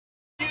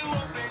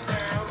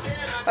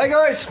Hey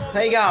guys,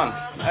 how you going?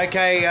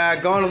 Okay,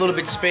 going a little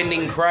bit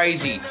spending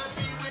crazy.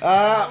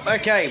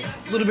 Okay,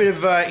 a little bit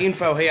of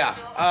info here.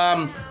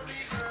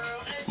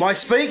 My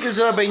speakers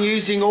that I've been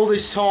using all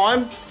this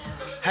time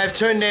have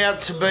turned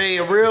out to be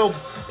a real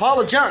pile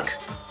of junk.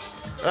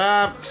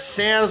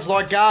 Sounds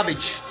like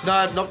garbage.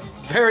 No, not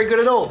very good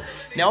at all.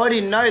 Now I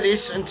didn't know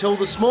this until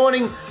this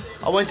morning.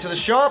 I went to the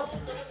shop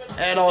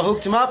and I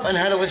hooked them up and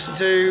had to listen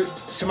to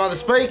some other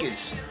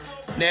speakers.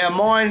 Now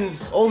mine,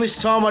 all this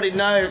time I didn't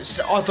know, I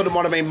thought it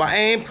might have been my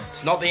amp.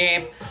 It's not the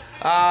amp.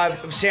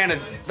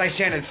 They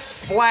sounded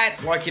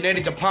flat, like you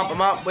needed to pump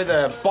them up with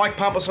a bike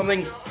pump or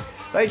something.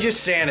 They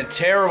just sounded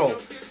terrible.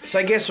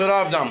 So guess what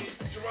I've done?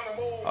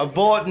 I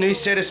bought a new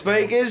set of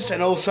speakers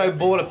and also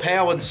bought a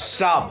powered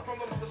sub.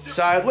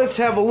 So let's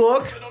have a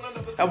look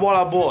at what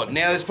I bought.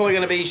 Now there's probably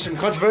going to be some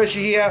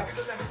controversy here.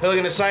 People are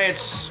going to say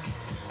it's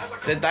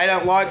that they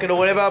don't like it or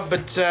whatever,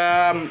 but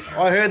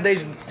I heard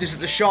this at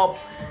the shop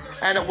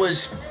and it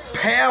was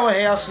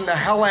powerhousing the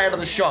hell out of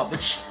the shop,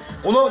 which,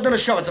 well, not a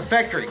shop, it's a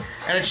factory,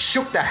 and it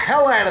shook the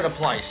hell out of the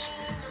place.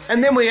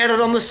 And then we had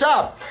it on the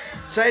sub.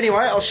 So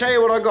anyway, I'll show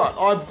you what I got.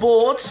 I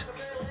bought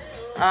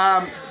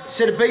a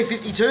set of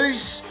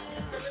B52s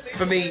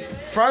for me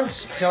fronts.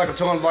 Sound like I'm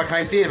talking like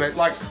home theatre, but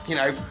like, you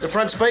know, the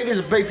front speakers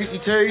are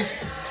B52s.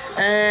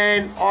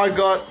 And I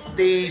got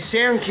the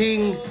Sound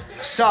King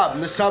sub,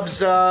 and the sub's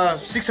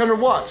 600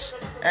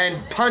 watts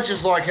and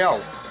punches like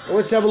hell. Well,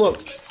 let's have a look.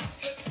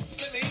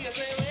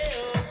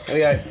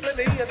 There we go.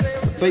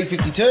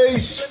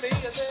 B52s.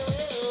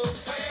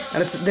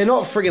 And they're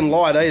not friggin'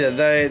 light either.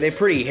 They're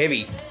pretty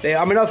heavy.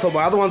 I mean, I thought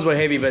my other ones were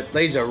heavy, but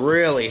these are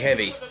really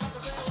heavy.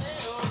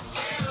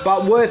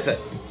 But worth it.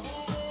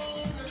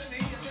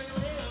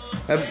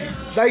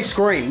 They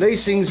scream.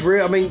 These things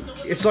I mean,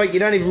 it's like you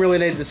don't even really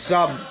need the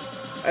sub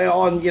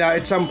on, you know,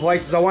 at some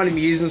places. I won't even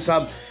use the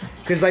sub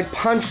because they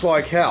punch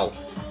like hell.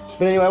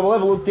 But anyway, we'll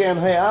have a look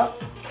down here.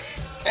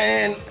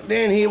 And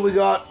down here we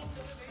got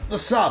the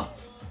sub.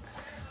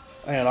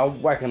 And I'll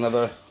whack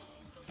another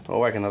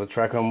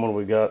track on. What do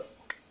we got?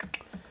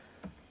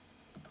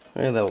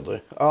 Yeah, that'll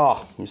do.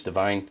 Oh, Mr.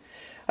 Vane.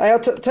 Hey, I'll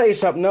tell you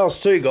something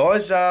else too,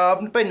 guys.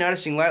 I've been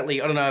noticing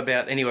lately, I don't know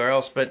about anywhere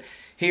else, but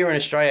here in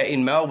Australia,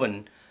 in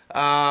Melbourne,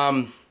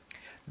 the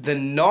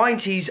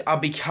 90s are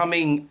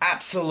becoming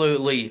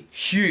absolutely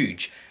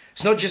huge.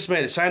 It's not just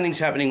me, the same thing's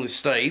happening with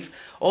Steve.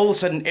 All of a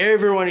sudden,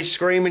 everyone is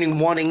screaming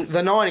and wanting the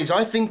 90s.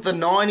 I think the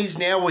 90s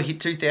now will hit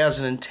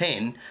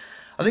 2010.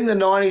 I think the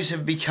 90s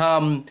have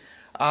become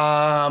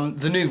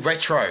the new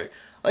retro.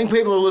 I think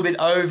people are a little bit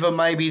over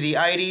maybe the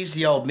 80s,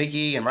 the old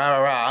Mickey and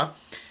rah-rah-rah.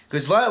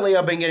 Because lately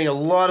I've been getting a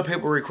lot of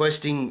people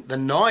requesting the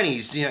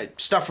 90s, you know,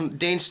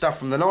 dance stuff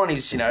from the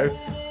 90s, you know.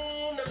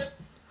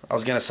 I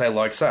was going to say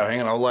like so,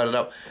 hang on, I'll load it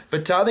up.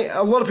 But I think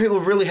a lot of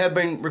people really have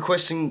been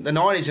requesting the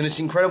 90s and it's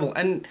incredible.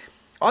 And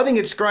I think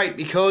it's great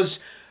because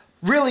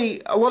really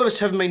a lot of us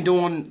haven't been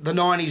doing the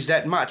 90s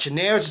that much. And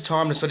now is the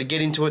time to sort of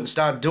get into it and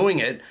start doing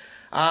it.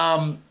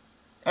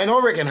 And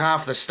I reckon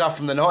half the stuff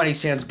from the 90s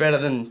sounds better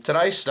than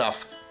today's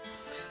stuff.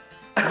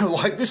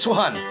 Like this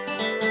one.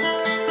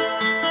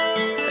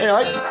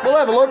 Anyway, we'll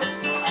have a look.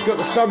 Got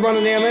the sub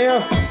running down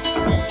there.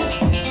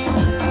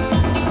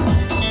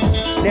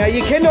 Now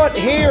you cannot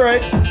hear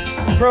it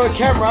through a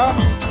camera,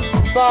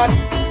 but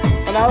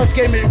I know, let's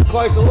get a bit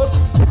closer look.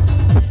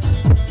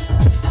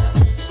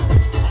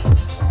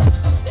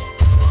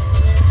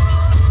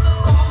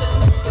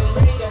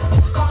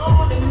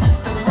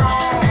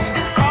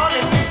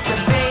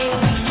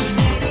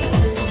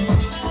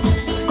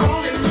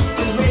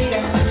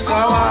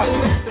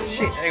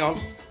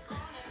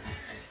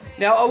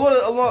 Now,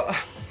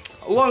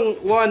 along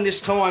line this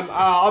time,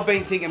 I've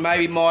been thinking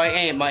maybe my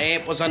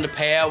amp was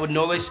underpowered and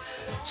all this.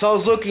 So I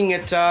was looking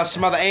at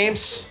some other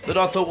amps that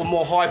I thought were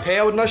more high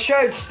powered, and I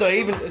showed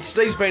Steve, and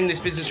Steve's been in this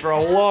business for a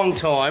long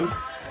time,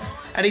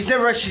 and he's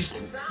never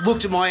actually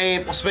looked at my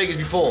amp or speakers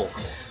before.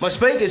 My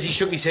speakers, he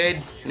shook his head,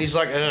 and he's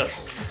like, ugh,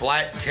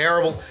 flat,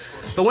 terrible.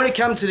 But when it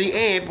comes to the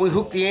amp, we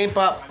hooked the amp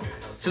up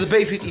to the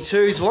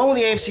B52s, along with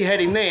the amps he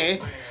had in there.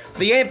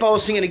 The amp I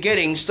was thinking of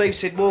getting, Steve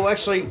said, well,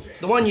 actually,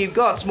 the one you've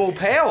got's more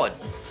powered.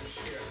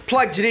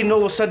 Plugged it in, and all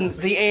of a sudden,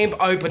 the amp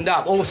opened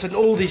up. All of a sudden,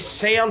 all this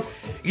sound,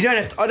 I don't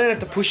have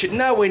to push it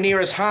nowhere near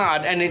as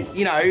hard. And it,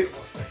 you know,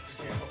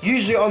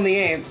 usually on the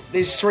amp,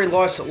 there's 3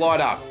 lights that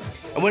light up.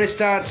 And when it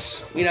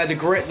starts, you know, the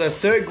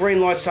third green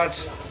light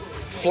starts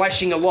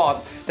flashing a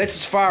lot, that's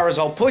as far as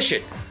I'll push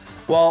it.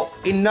 Well,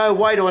 in no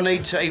way do I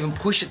need to even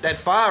push it that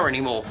far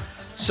anymore.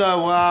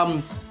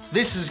 So,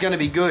 this is going to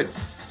be good.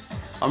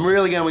 I'm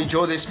really going to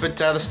enjoy this, but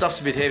the stuff's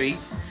a bit heavy.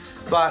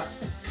 But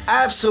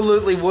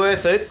absolutely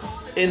worth it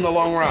in the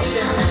long run. Now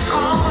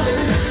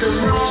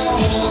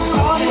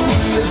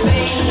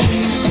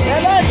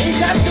that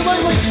is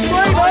absolutely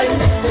screaming.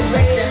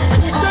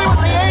 You see what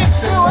the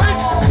amp's doing?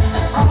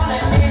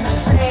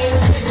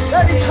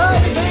 That is hard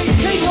to be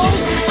tingles.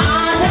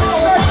 It's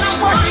so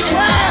fucking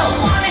loud.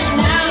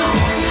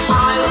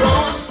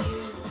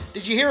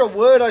 Did you hear a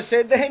word I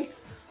said then?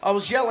 I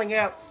was yelling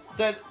out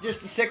that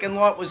just the second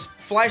light was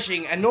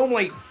flashing, and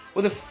normally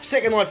with a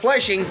second light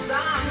flashing,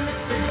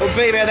 it would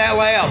be about that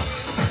loud.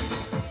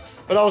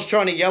 But I was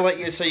trying to yell at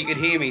you so you could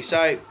hear me,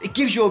 so it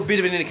gives you a bit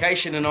of an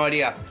indication, an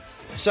idea.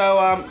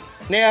 So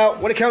now,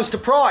 when it comes to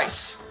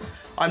price,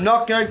 I'm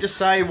not going to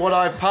say what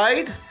I've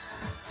paid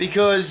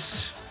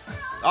because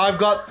I've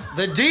got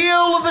the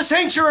deal of the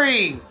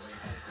century.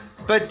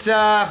 But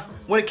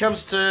when it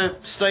comes to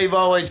Steve, I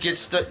always get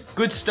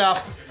good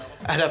stuff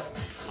at a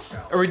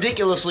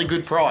ridiculously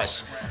good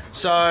price.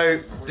 So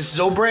this is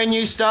all brand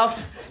new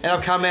stuff, and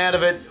I've come out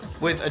of it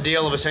with a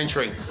deal of a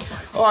century.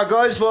 Alright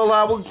guys, well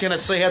we're going to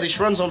see how this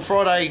runs on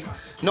Friday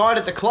night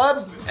at the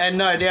club, and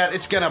no doubt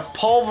it's going to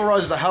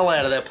pulverise the hell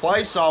out of that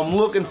place, so I'm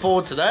looking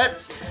forward to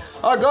that.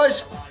 Alright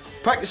guys,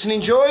 practice and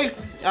enjoy.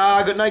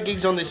 I got no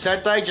gigs on this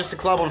Saturday, just the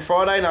club on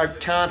Friday, and I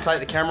can't take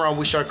the camera, I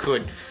wish I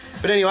could.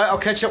 But anyway, I'll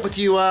catch up with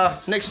you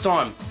next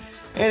time.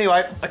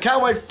 Anyway, I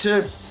can't wait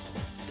to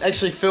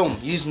actually film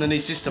using the new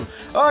system.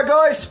 Alright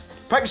guys,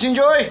 practice and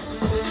enjoy.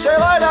 See you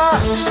later.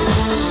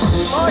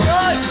 Bye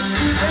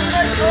guys.